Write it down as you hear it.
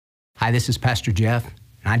Hi, this is Pastor Jeff,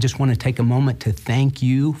 and I just want to take a moment to thank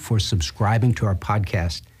you for subscribing to our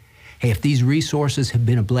podcast. Hey, if these resources have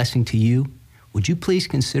been a blessing to you, would you please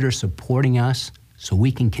consider supporting us so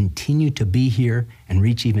we can continue to be here and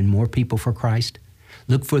reach even more people for Christ?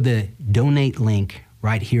 Look for the donate link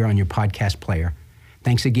right here on your podcast player.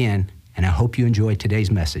 Thanks again, and I hope you enjoyed today's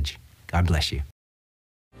message. God bless you.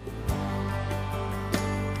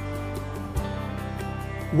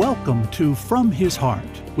 Welcome to From His Heart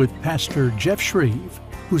with Pastor Jeff Shreve,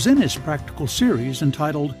 who's in his practical series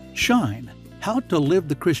entitled Shine, How to Live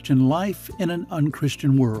the Christian Life in an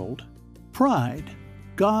Unchristian World. Pride,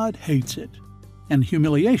 God hates it, and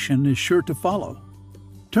humiliation is sure to follow.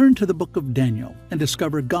 Turn to the book of Daniel and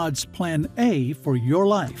discover God's plan A for your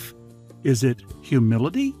life. Is it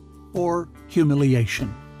humility or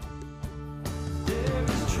humiliation?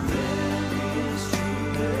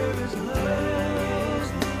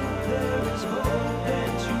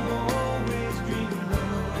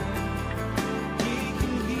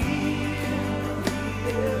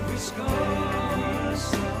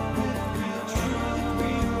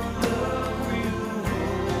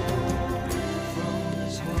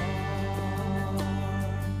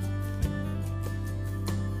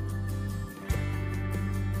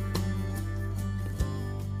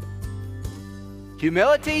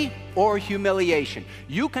 Humility or humiliation?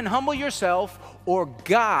 You can humble yourself or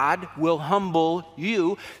God will humble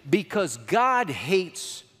you because God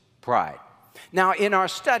hates pride. Now, in our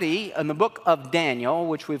study in the book of Daniel,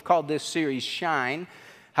 which we've called this series Shine,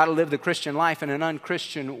 How to Live the Christian Life in an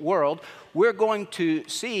Unchristian World, we're going to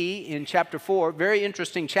see in chapter 4, very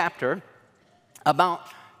interesting chapter, about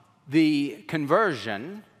the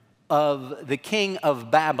conversion of the king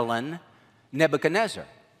of Babylon, Nebuchadnezzar.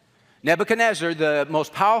 Nebuchadnezzar, the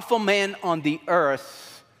most powerful man on the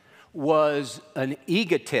earth, was an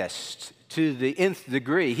egotist to the nth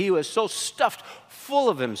degree. He was so stuffed full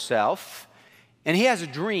of himself, and he has a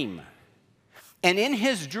dream. And in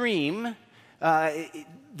his dream,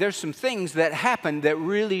 there's some things that happen that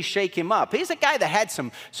really shake him up. He's a guy that had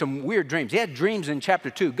some weird dreams. He had dreams in chapter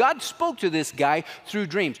 2. God spoke to this guy through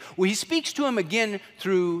dreams. Well, he speaks to him again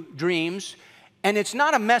through dreams. And it's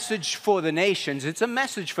not a message for the nations. It's a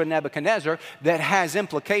message for Nebuchadnezzar that has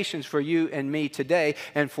implications for you and me today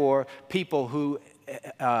and for people who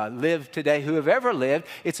live today, who have ever lived.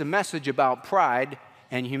 It's a message about pride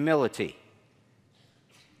and humility.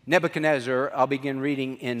 Nebuchadnezzar, I'll begin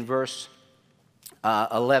reading in verse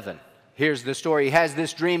 11. Here's the story. He has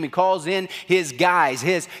this dream. He calls in his guys,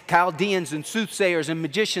 his Chaldeans and soothsayers and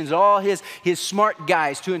magicians, all his smart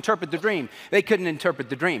guys to interpret the dream. They couldn't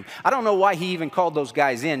interpret the dream. I don't know why he even called those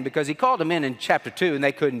guys in, because he called them in chapter 2 and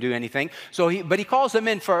they couldn't do anything. But he calls them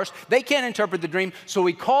in first. They can't interpret the dream, so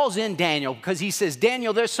he calls in Daniel because he says,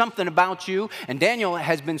 Daniel, there's something about you. And Daniel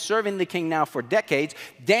has been serving the king now for decades.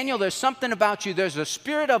 Daniel, there's something about you. There's a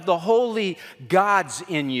spirit of the holy gods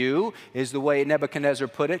in you, is the way Nebuchadnezzar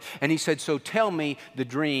put it. And he said, so tell me the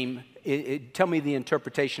dream, tell me the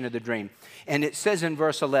interpretation of the dream. And it says in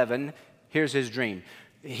verse 11, here's his dream.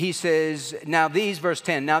 He says, verse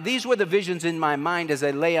 10, now these were the visions in my mind as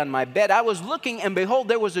I lay on my bed. I was looking, and behold,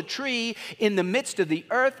 there was a tree in the midst of the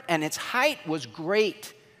earth, and its height was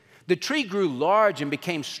great. The tree grew large and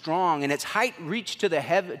became strong, and its height reached to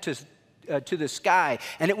the sky,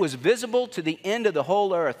 and it was visible to the end of the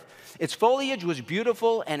whole earth. Its foliage was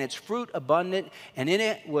beautiful and its fruit abundant, and in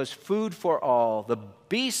it was food for all. The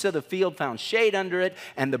beasts of the field found shade under it,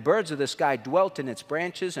 and the birds of the sky dwelt in its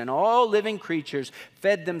branches, and all living creatures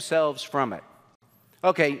fed themselves from it.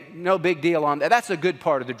 Okay, no big deal on that. That's a good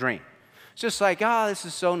part of the dream. It's just like, this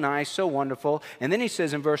is so nice, so wonderful. And then he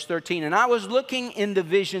says in verse 13, and I was looking in the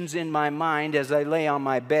visions in my mind as I lay on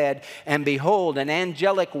my bed, and behold, an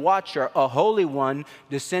angelic watcher, a holy one,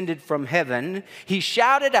 descended from heaven. He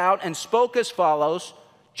shouted out and spoke as follows,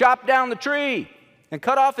 chop down the tree and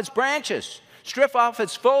cut off its branches. Strip off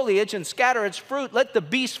its foliage and scatter its fruit. Let the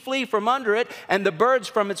beasts flee from under it and the birds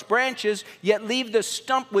from its branches, yet leave the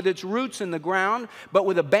stump with its roots in the ground, but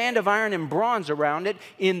with a band of iron and bronze around it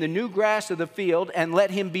in the new grass of the field, and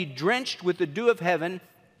let him be drenched with the dew of heaven,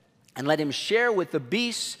 and let him share with the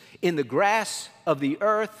beasts in the grass of the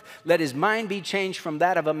earth. Let his mind be changed from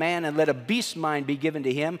that of a man, and let a beast's mind be given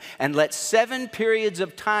to him, and let 7 periods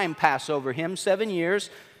of time pass over him, 7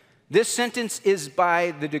 years. This sentence is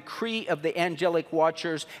by the decree of the angelic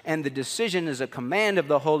watchers, and the decision is a command of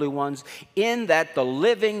the holy ones, in that the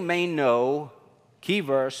living may know, key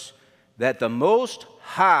verse, that the Most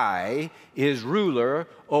High is ruler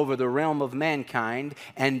over the realm of mankind,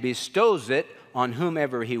 and bestows it on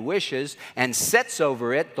whomever he wishes, and sets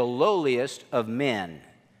over it the lowliest of men.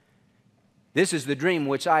 This is the dream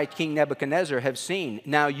which I, King Nebuchadnezzar, have seen.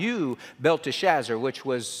 Now you, Belteshazzar, which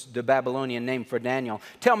was the Babylonian name for Daniel,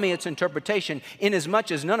 tell me its interpretation,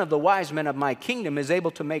 inasmuch as none of the wise men of my kingdom is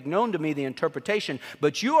able to make known to me the interpretation,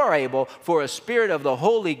 but you are able, for a spirit of the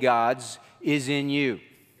holy gods is in you.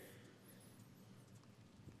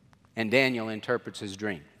 And Daniel interprets his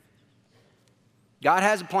dream. God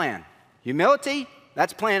has a plan. Humility,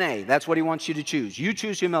 that's plan A. That's what he wants you to choose. You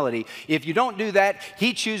choose humility. If you don't do that,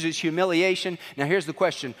 he chooses humiliation. Now here's the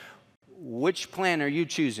question. Which plan are you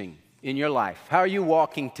choosing in your life? How are you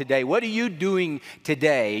walking today? What are you doing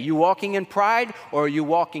today? Are you walking in pride or are you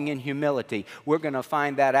walking in humility? We're going to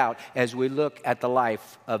find that out as we look at the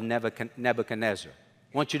life of Nebuchadnezzar.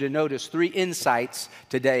 I want you to notice 3 insights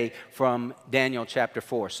today from Daniel chapter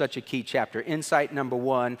 4. Such a key chapter. Insight number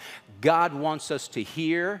 1, God wants us to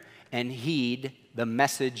hear and heed the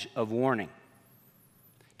message of warning.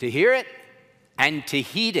 To hear it and to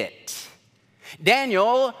heed it.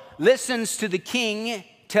 Daniel listens to the king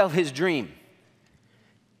tell his dream.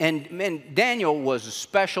 And Daniel was a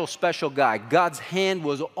special guy. God's hand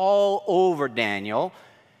was all over Daniel.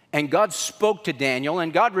 And God spoke to Daniel,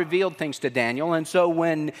 and God revealed things to Daniel. And so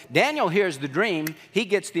when Daniel hears the dream, he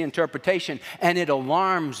gets the interpretation, and it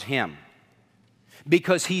alarms him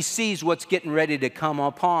because he sees what's getting ready to come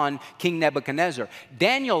upon King Nebuchadnezzar.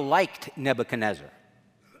 Daniel liked Nebuchadnezzar.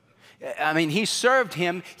 I mean, he served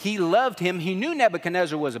him, he loved him, he knew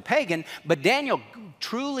Nebuchadnezzar was a pagan, but Daniel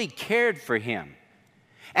truly cared for him.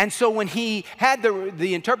 And so when he had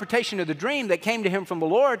the interpretation of the dream that came to him from the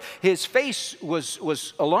Lord, his face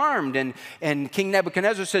was alarmed. And King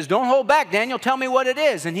Nebuchadnezzar says, don't hold back, Daniel, tell me what it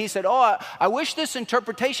is. And he said, I wish this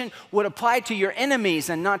interpretation would apply to your enemies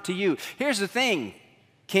and not to you. Here's the thing,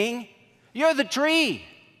 King, you're the tree.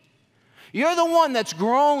 You're the one that's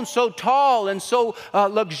grown so tall and so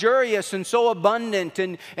luxurious and so abundant.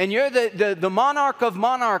 And you're the monarch of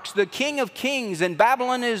monarchs, the king of kings. And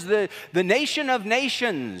Babylon is the nation of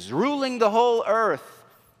nations, ruling the whole earth.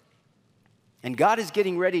 And God is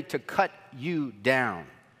getting ready to cut you down.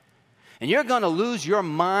 And you're going to lose your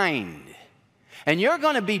mind. And you're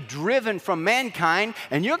going to be driven from mankind.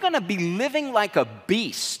 And you're going to be living like a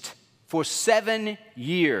beast for 7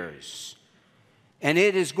 years. And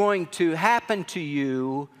it is going to happen to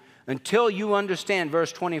you until you understand,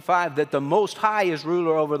 verse 25, that the Most High is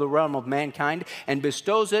ruler over the realm of mankind and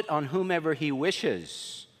bestows it on whomever he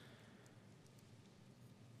wishes.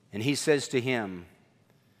 And he says to him,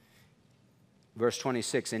 verse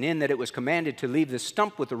 26, and in that it was commanded to leave the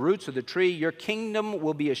stump with the roots of the tree, your kingdom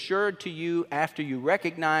will be assured to you after you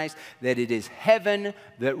recognize that it is heaven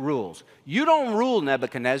that rules. You don't rule,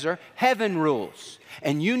 Nebuchadnezzar. Heaven rules.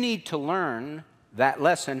 And you need to learn that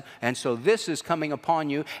lesson, and so this is coming upon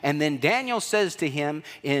you. And then Daniel says to him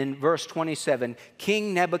in verse 27,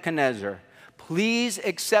 King Nebuchadnezzar, please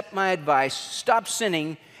accept my advice, stop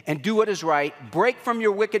sinning and do what is right, break from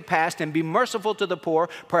your wicked past and be merciful to the poor,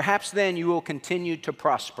 perhaps then you will continue to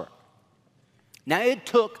prosper. Now it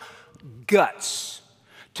took guts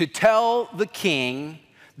to tell the king,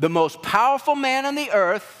 the most powerful man on the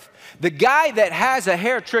earth, the guy that has a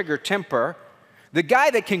hair trigger temper, the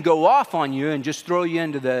guy that can go off on you and just throw you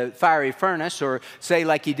into the fiery furnace, or say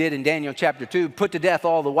like he did in Daniel chapter 2, put to death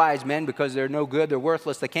all the wise men because they're no good, they're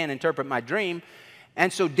worthless, they can't interpret my dream.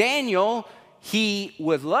 And so Daniel, he,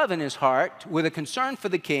 with love in his heart, with a concern for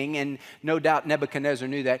the king, and no doubt Nebuchadnezzar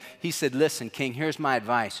knew that, he said, listen, king, here's my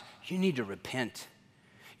advice. You need to repent.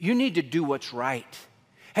 You need to do what's right.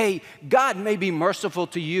 Hey, God may be merciful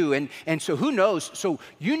to you, and so who knows? So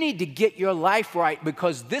you need to get your life right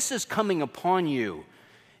because this is coming upon you.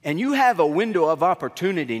 And you have a window of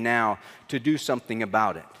opportunity now to do something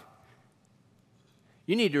about it.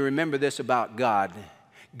 You need to remember this about God.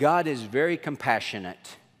 God is very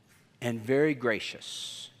compassionate and very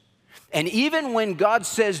gracious. And even when God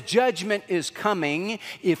says judgment is coming,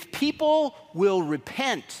 if people will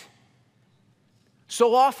repent,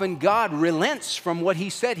 so often God relents from what he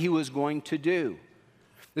said he was going to do.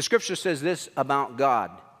 The scripture says this about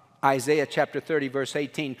God. Isaiah chapter 30, verse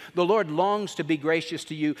 18. The Lord longs to be gracious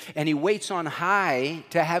to you, and he waits on high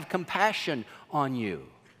to have compassion on you.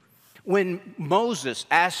 When Moses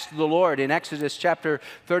asked the Lord in Exodus chapter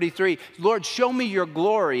 33, Lord, show me your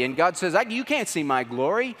glory. And God says, you can't see my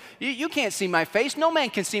glory. You can't see my face. No man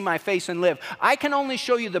can see my face and live. I can only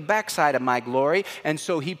show you the backside of my glory. And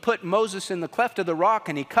so he put Moses in the cleft of the rock,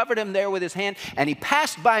 and he covered him there with his hand, and he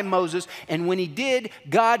passed by Moses. And when he did,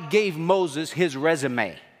 God gave Moses his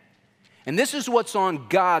resume. And this is what's on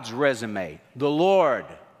God's resume. The Lord,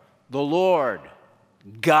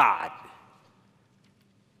 God.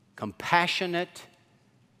 Compassionate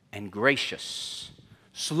and gracious,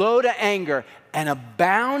 slow to anger, and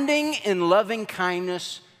abounding in loving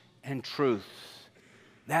kindness and truth.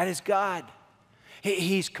 That is God.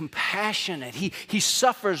 He's compassionate. He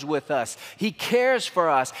suffers with us. He cares for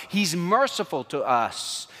us. He's merciful to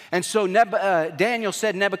us. And so Daniel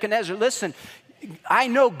said, Nebuchadnezzar, listen, I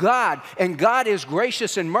know God, and God is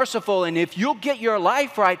gracious and merciful, and if you'll get your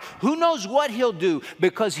life right, who knows what He'll do,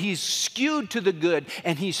 because He's skewed to the good,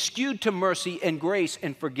 and He's skewed to mercy and grace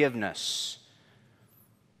and forgiveness.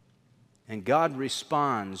 And God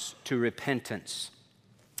responds to repentance.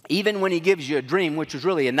 Even when He gives you a dream, which was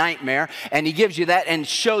really a nightmare, and He gives you that and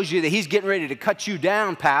shows you that He's getting ready to cut you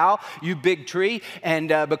down, pal, you big tree, and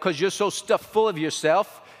because you're so stuffed full of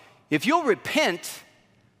yourself, if you'll repent,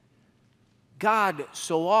 God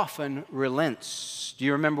so often relents. Do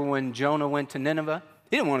you remember when Jonah went to Nineveh?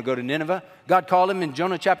 He didn't want to go to Nineveh. God called him in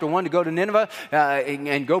Jonah chapter 1 to go to Nineveh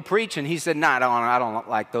and go preach. And he said, no, I don't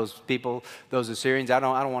like those people, those Assyrians. I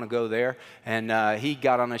don't want to go there. And he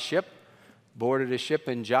got on a ship, boarded a ship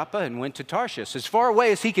in Joppa, and went to Tarshish, as far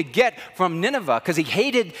away as he could get from Nineveh, because he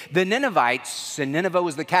hated the Ninevites. And Nineveh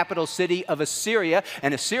was the capital city of Assyria.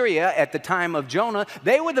 And Assyria, at the time of Jonah,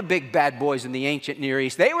 they were the big bad boys in the ancient Near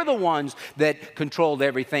East. They were the ones that controlled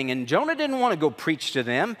everything. And Jonah didn't want to go preach to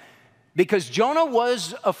them, because Jonah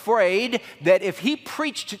was afraid that if he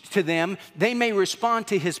preached to them, they may respond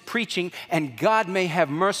to his preaching and God may have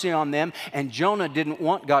mercy on them. And Jonah didn't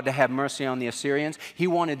want God to have mercy on the Assyrians. He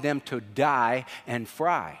wanted them to die and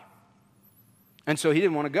fry. And so he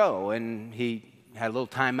didn't want to go. And he had a little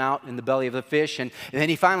time out in the belly of the fish. And then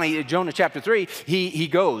he finally, Jonah chapter 3, he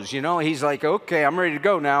goes, you know. He's like, okay, I'm ready to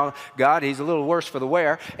go now, God. He's a little worse for the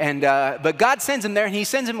wear. But God sends him there, and He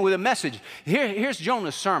sends him with a message. Here's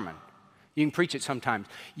Jonah's sermon. You can preach it sometimes.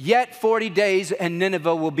 Yet 40 days and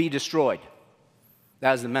Nineveh will be destroyed.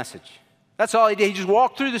 That was the message. That's all he did. He just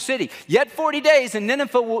walked through the city. Yet 40 days and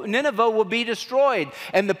Nineveh will be destroyed.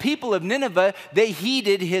 And the people of Nineveh, they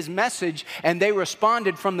heeded his message, and they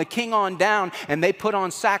responded from the king on down, and they put on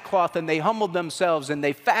sackcloth, and they humbled themselves, and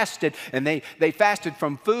they fasted, and they fasted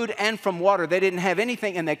from food and from water. They didn't have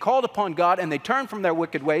anything, and they called upon God, and they turned from their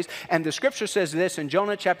wicked ways. And the scripture says this in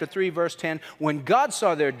Jonah chapter 3, verse 10, when God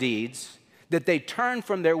saw their deeds, that they turned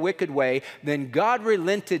from their wicked way, then God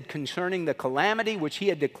relented concerning the calamity which He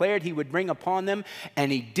had declared He would bring upon them,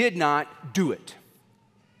 and He did not do it.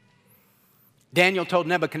 Daniel told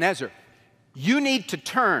Nebuchadnezzar, you need to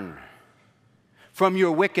turn from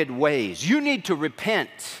your wicked ways. You need to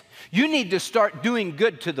repent. You need to start doing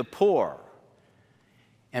good to the poor.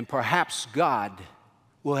 And perhaps God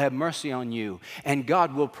will have mercy on you, and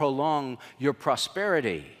God will prolong your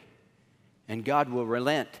prosperity. And God will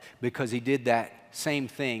relent, because He did that same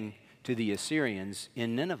thing to the Assyrians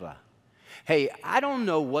in Nineveh. Hey, I don't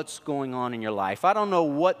know what's going on in your life. I don't know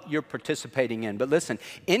what you're participating in. But listen,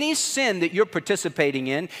 any sin that you're participating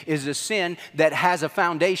in is a sin that has a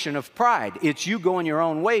foundation of pride. It's you going your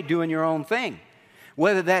own way, doing your own thing.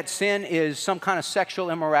 Whether that sin is some kind of sexual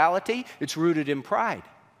immorality, it's rooted in pride.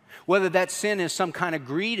 Whether that sin is some kind of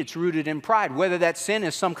greed, it's rooted in pride. Whether that sin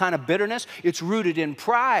is some kind of bitterness, it's rooted in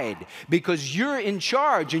pride, because you're in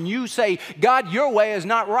charge and you say, God, your way is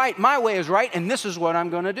not right, my way is right, and this is what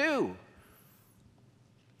I'm going to do.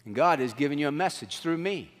 And God has given you a message through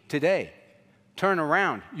me today. Turn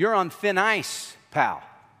around. You're on thin ice, pal.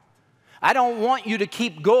 I don't want you to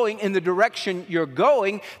keep going in the direction you're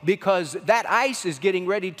going, because that ice is getting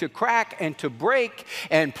ready to crack and to break.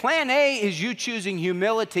 And plan A is you choosing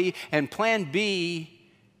humility, and plan B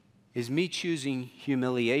is me choosing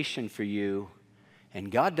humiliation for you.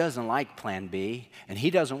 And God doesn't like plan B, and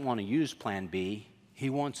He doesn't want to use plan B.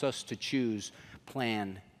 He wants us to choose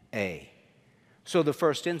plan A. So the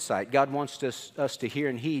first insight, God wants us to hear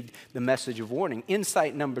and heed the message of warning.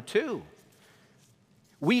 Insight number 2.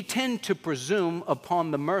 We tend to presume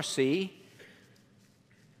upon the mercy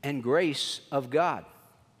and grace of God.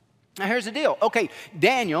 Now here's the deal. Okay,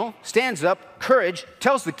 Daniel stands up, courage,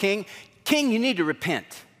 tells the king, King, you need to repent.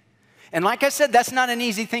 And like I said, that's not an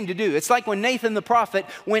easy thing to do. It's like when Nathan the prophet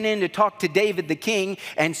went in to talk to David the king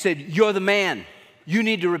and said, you're the man. You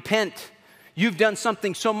need to repent. You've done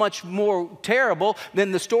something so much more terrible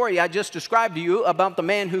than the story I just described to you about the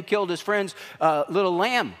man who killed his friend's little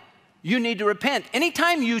lamb. You need to repent.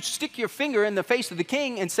 Anytime you stick your finger in the face of the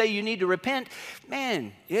king and say you need to repent,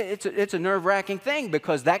 man, it's a nerve-wracking thing,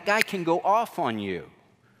 because that guy can go off on you.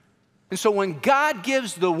 And so when God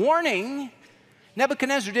gives the warning,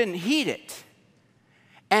 Nebuchadnezzar didn't heed it.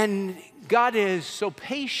 And God is so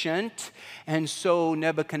patient, and so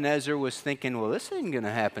Nebuchadnezzar was thinking, well, this isn't going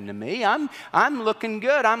to happen to me. I'm looking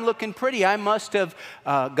good. I'm looking pretty. I must have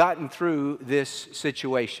gotten through this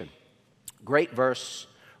situation. Great verse.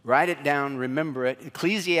 Write it down, remember it.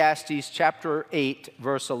 Ecclesiastes chapter 8,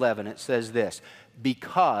 verse 11. It says this,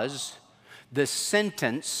 because the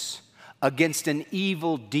sentence against an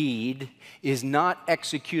evil deed is not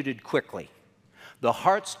executed quickly. The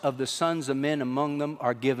hearts of the sons of men among them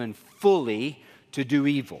are given fully to do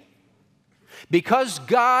evil. Because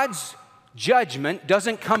God's judgment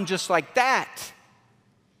doesn't come just like that.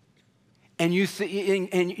 And you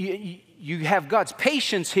have God's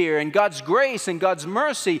patience here and God's grace and God's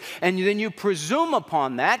mercy, and then you presume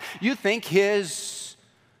upon that. You think His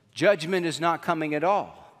judgment is not coming at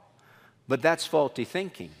all. But that's faulty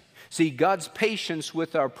thinking. See, God's patience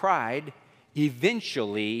with our pride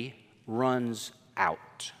eventually runs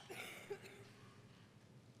out.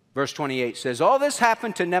 Verse 28 says, all this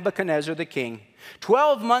happened to Nebuchadnezzar the king.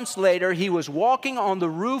 12 months later, he was walking on the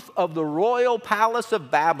roof of the royal palace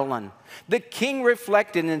of Babylon. The king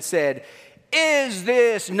reflected and said, is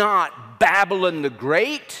this not Babylon the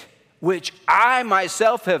Great, which I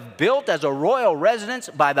myself have built as a royal residence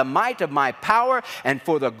by the might of my power and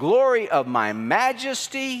for the glory of my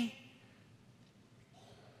majesty?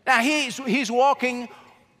 Now he's walking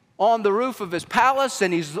on the roof of his palace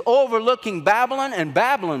and he's overlooking Babylon, and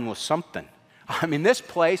Babylon was something. I mean, this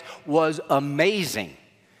place was amazing.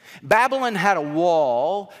 Babylon had a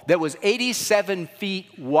wall that was 87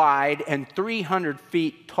 feet wide and 300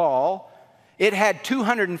 feet tall. It had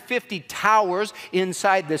 250 towers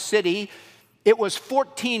inside the city. It was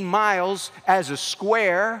 14 miles as a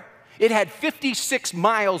square. It had 56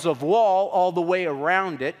 miles of wall all the way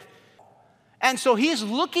around it. And so he's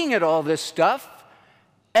looking at all this stuff,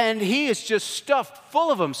 and he is just stuffed full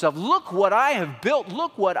of himself. Look what I have built.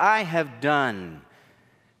 Look what I have done.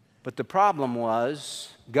 But the problem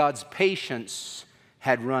was God's patience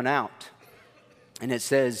had run out. And it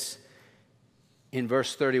says in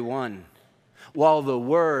verse 31, while the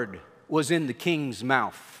word was in the king's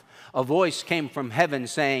mouth, a voice came from heaven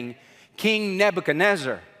saying, King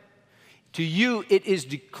Nebuchadnezzar, to you it is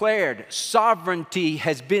declared, sovereignty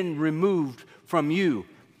has been removed from you.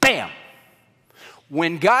 Bam!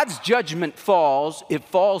 When God's judgment falls, it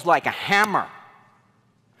falls like a hammer.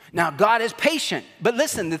 Now, God is patient. But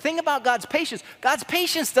listen, the thing about God's patience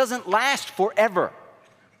doesn't last forever.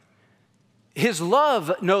 His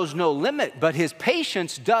love knows no limit, but His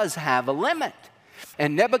patience does have a limit.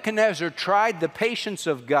 And Nebuchadnezzar tried the patience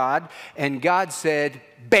of God, and God said,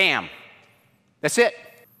 bam, that's it.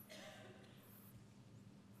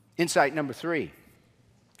 Insight number 3.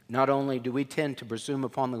 Not only do we tend to presume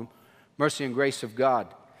upon the mercy and grace of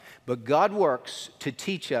God, but God works to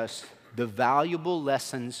teach us the valuable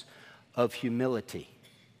lessons of humility.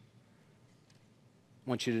 I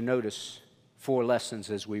want you to notice 4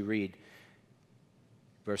 lessons as we read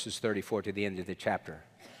verses 34 to the end of the chapter.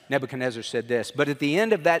 Nebuchadnezzar said this, but at the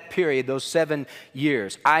end of that period, those 7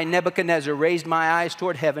 years, I, Nebuchadnezzar, raised my eyes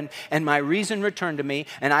toward heaven, and my reason returned to me,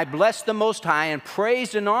 and I blessed the Most High and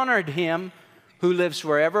praised and honored Him who lives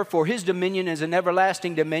forever, for His dominion is an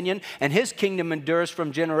everlasting dominion, and His kingdom endures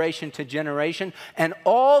from generation to generation, and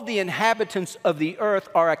all the inhabitants of the earth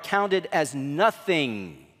are accounted as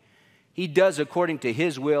nothing. He does according to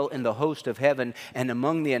His will in the host of heaven and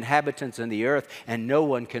among the inhabitants of the earth, and no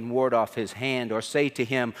one can ward off His hand or say to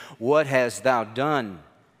Him, what hast thou done?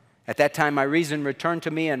 At that time my reason returned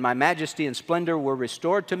to me, and my majesty and splendor were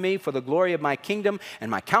restored to me for the glory of my kingdom,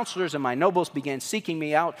 and my counselors and my nobles began seeking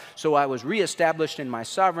me out. So I was reestablished in my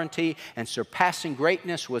sovereignty, and surpassing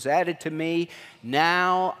greatness was added to me.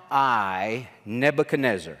 Now I,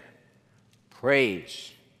 Nebuchadnezzar,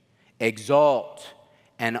 praise, exalt,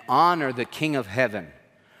 and honor the King of heaven.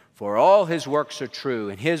 For all His works are true,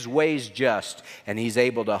 and His ways just, and He's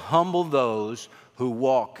able to humble those who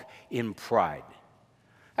walk in pride.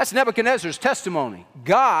 That's Nebuchadnezzar's testimony.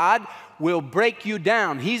 God will break you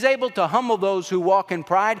down. He's able to humble those who walk in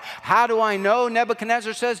pride. How do I know,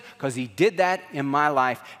 Nebuchadnezzar says? Because He did that in my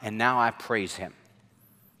life, and now I praise Him.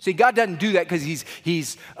 See, God doesn't do that because He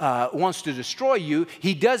wants to destroy you.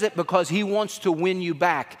 He does it because He wants to win you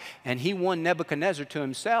back. And He won Nebuchadnezzar to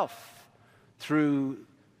Himself through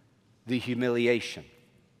the humiliation.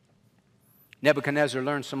 Nebuchadnezzar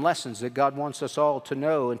learned some lessons that God wants us all to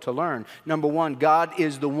know and to learn. Number 1, God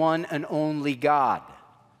is the one and only God.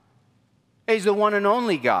 He's the one and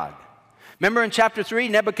only God. Remember in chapter 3,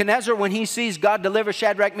 Nebuchadnezzar, when he sees God deliver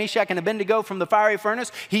Shadrach, Meshach, and Abednego from the fiery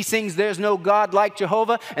furnace, he sings, there's no God like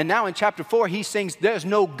Jehovah. And now in chapter 4, he sings, there's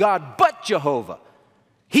no God but Jehovah.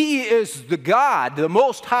 He is the God, the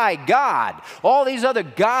Most High God. All these other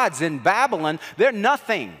gods in Babylon, they're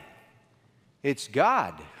nothing. It's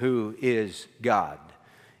God who is God.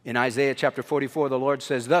 In Isaiah chapter 44, the Lord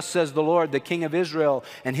says, "Thus says the Lord, the King of Israel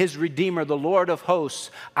and his Redeemer, the Lord of hosts,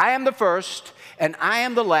 I am the first and I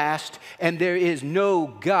am the last, and there is no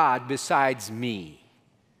God besides me."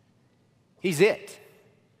 He's it.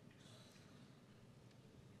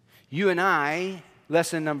 You and I,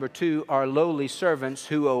 lesson number 2, are lowly servants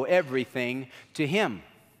who owe everything to him.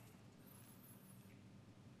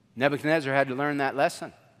 Nebuchadnezzar had to learn that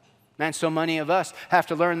lesson. Man, so many of us have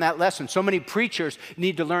to learn that lesson. So many preachers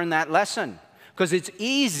need to learn that lesson. Because it's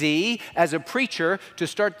easy as a preacher to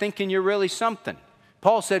start thinking you're really something.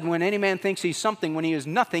 Paul said, when any man thinks he's something, when he is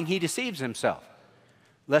nothing, he deceives himself.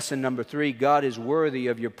 Lesson number 3, God is worthy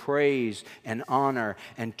of your praise and honor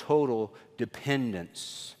and total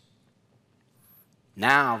dependence.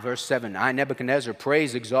 Now, verse 7, I, Nebuchadnezzar,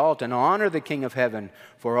 praise, exalt, and honor the King of heaven,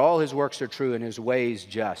 for all his works are true and his ways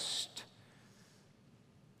just.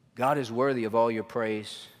 God is worthy of all your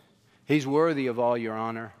praise. He's worthy of all your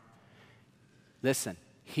honor. Listen,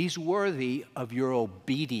 he's worthy of your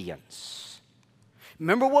obedience.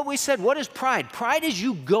 Remember what we said? What is pride? Pride is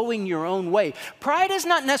you going your own way. Pride is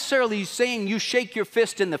not necessarily saying you shake your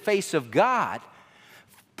fist in the face of God.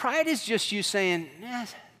 Pride is just you saying,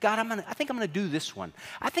 God, I think I'm going to do this one.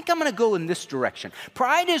 I think I'm going to go in this direction.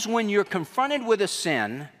 Pride is when you're confronted with a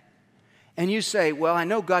sin and you say, well, I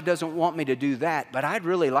know God doesn't want me to do that, but I'd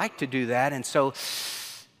really like to do that, and so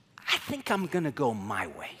I think I'm going to go my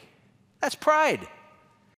way. That's pride.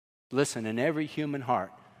 Listen, in every human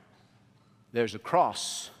heart, there's a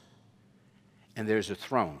cross and there's a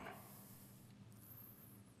throne.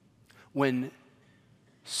 When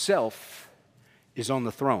self is on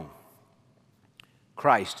the throne,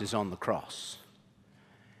 Christ is on the cross.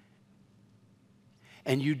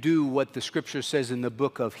 And you do what the scripture says in the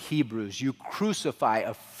book of Hebrews. You crucify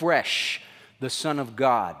afresh the Son of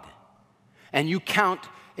God. And you count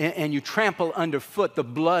and you trample underfoot the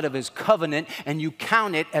blood of his covenant, and you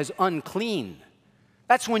count it as unclean.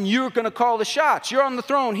 That's when you're going to call the shots. You're on the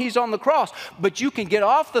throne, he's on the cross. But you can get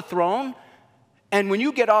off the throne, and when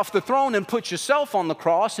you get off the throne and put yourself on the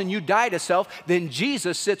cross and you die to self, then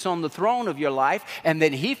Jesus sits on the throne of your life, and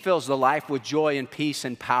then he fills the life with joy and peace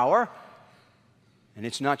and power. And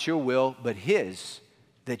it's not your will, but his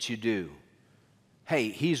that you do. Hey,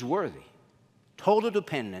 he's worthy. Total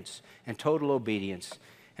dependence and total obedience.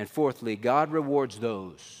 And fourthly, God rewards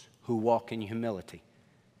those who walk in humility.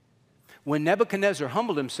 When Nebuchadnezzar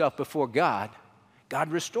humbled himself before God, God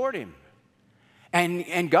restored him.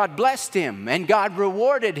 And God blessed him, and God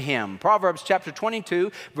rewarded him. Proverbs chapter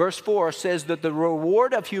 22, verse 4 says that the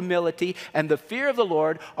reward of humility and the fear of the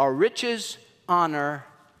Lord are riches, honor,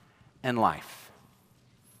 and life.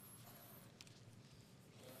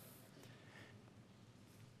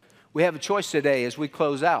 We have a choice today as we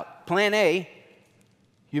close out. Plan A,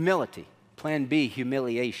 humility. Plan B,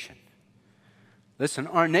 humiliation. Listen,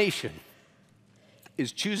 our nation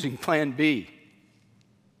is choosing Plan B.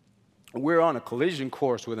 We're on a collision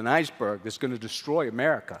course with an iceberg that's going to destroy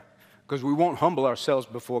America because we won't humble ourselves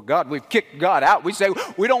before God. We've kicked God out. We say,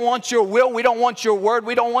 we don't want your will, we don't want your word,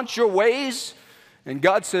 we don't want your ways. And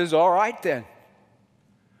God says, all right then.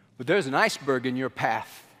 But there's an iceberg in your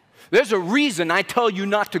path. There's a reason I tell you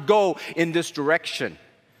not to go in this direction.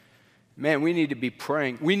 Man, we need to be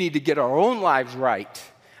praying. We need to get our own lives right.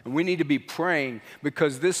 And we need to be praying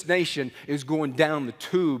because this nation is going down the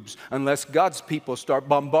tubes unless God's people start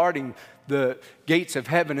bombarding the gates of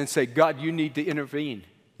heaven and say, God, you need to intervene.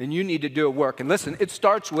 And you need to do a work. And listen, it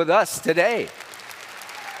starts with us today.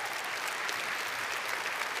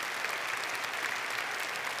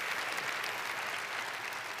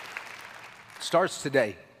 Starts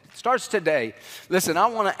today. Starts today. Listen, I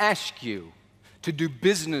want to ask you to do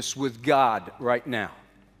business with God right now.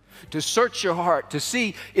 To search your heart, to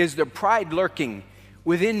see, is there pride lurking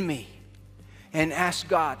within me? And ask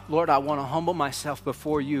God, Lord, I want to humble myself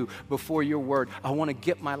before you, before your word. I want to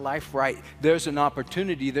get my life right. There's an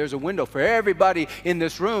opportunity, there's a window for everybody in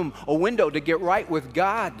this room, a window to get right with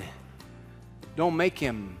God. Don't make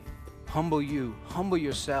him humble you. Humble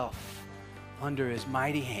yourself under his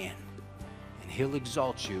mighty hand. He'll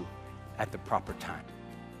exalt you at the proper time.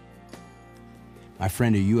 My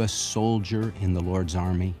friend, are you a soldier in the Lord's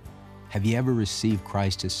army? Have you ever received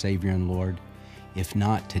Christ as Savior and Lord? If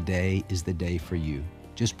not, today is the day for you.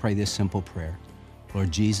 Just pray this simple prayer. Lord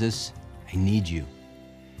Jesus, I need you.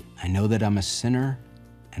 I know that I'm a sinner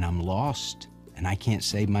and I'm lost and I can't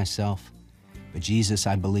save myself. But Jesus,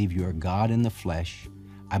 I believe you are God in the flesh.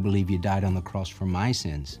 I believe you died on the cross for my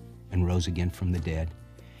sins and rose again from the dead.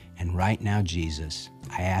 And right now, Jesus,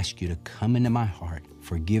 I ask you to come into my heart,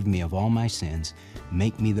 forgive me of all my sins,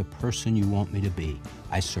 make me the person you want me to be.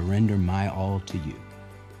 I surrender my all to you.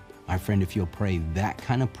 My friend, if you'll pray that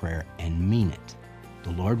kind of prayer and mean it,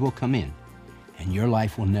 the Lord will come in and your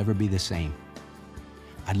life will never be the same.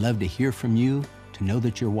 I'd love to hear from you, to know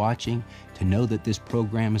that you're watching, to know that this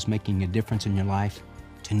program is making a difference in your life,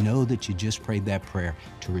 to know that you just prayed that prayer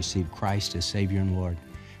to receive Christ as Savior and Lord.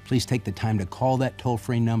 Please take the time to call that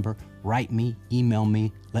toll-free number, write me, email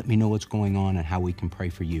me, let me know what's going on and how we can pray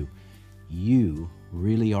for you. You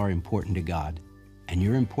really are important to God, and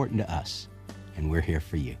you're important to us, and we're here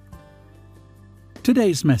for you.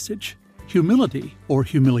 Today's message, Humility or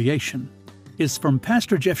Humiliation, is from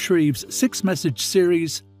Pastor Jeff Shreve's 6-message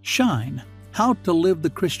series, Shine, How to Live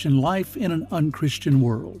the Christian Life in an Unchristian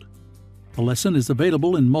World. The lesson is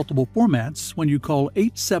available in multiple formats when you call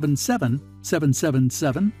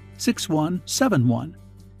 877-777-6171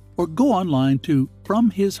 or go online to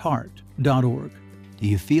FromHisHeart.org. Do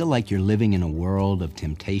you feel like you're living in a world of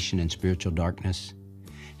temptation and spiritual darkness?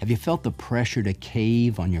 Have you felt the pressure to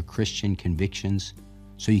cave on your Christian convictions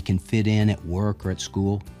so you can fit in at work or at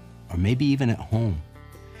school, or maybe even at home?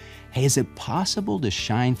 Hey, is it possible to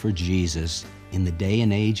shine for Jesus in the day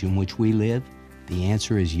and age in which we live? The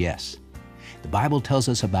answer is yes. The Bible tells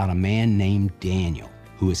us about a man named Daniel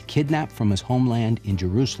who was kidnapped from his homeland in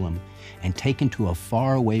Jerusalem and taken to a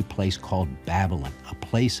faraway place called Babylon, a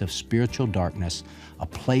place of spiritual darkness, a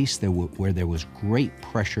place where there was great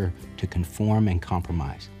pressure to conform and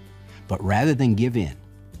compromise. But rather than give in,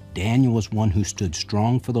 Daniel was one who stood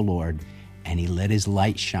strong for the Lord, and he let his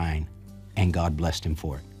light shine, and God blessed him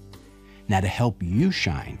for it. Now, to help you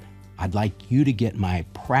shine, I'd like you to get my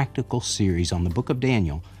practical series on the book of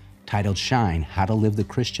Daniel titled Shine, How to Live the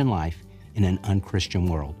Christian Life in an Unchristian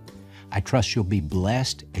World. I trust you'll be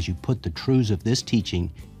blessed as you put the truths of this teaching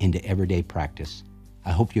into everyday practice.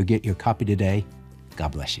 I hope you'll get your copy today.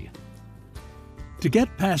 God bless you. To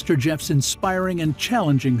get Pastor Jeff's inspiring and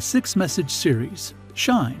challenging 6-message series,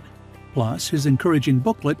 Shine, plus his encouraging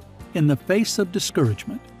booklet, In the Face of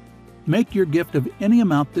Discouragement, make your gift of any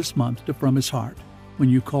amount this month to From His Heart when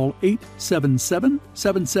you call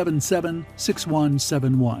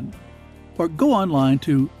 877-777-6171 or go online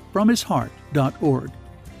to FromHisHeart.org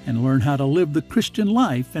and learn how to live the Christian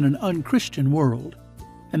life in an unchristian world.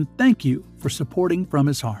 And thank you for supporting From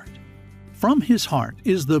His Heart. From His Heart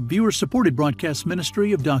is the viewer-supported broadcast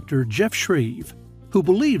ministry of Dr. Jeff Shreve, who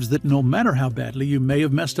believes that no matter how badly you may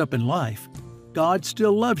have messed up in life, God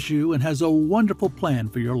still loves you and has a wonderful plan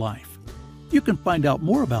for your life. You can find out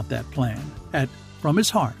more about that plan at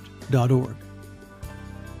FromHisHeart.org.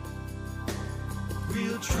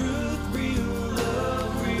 Real truth.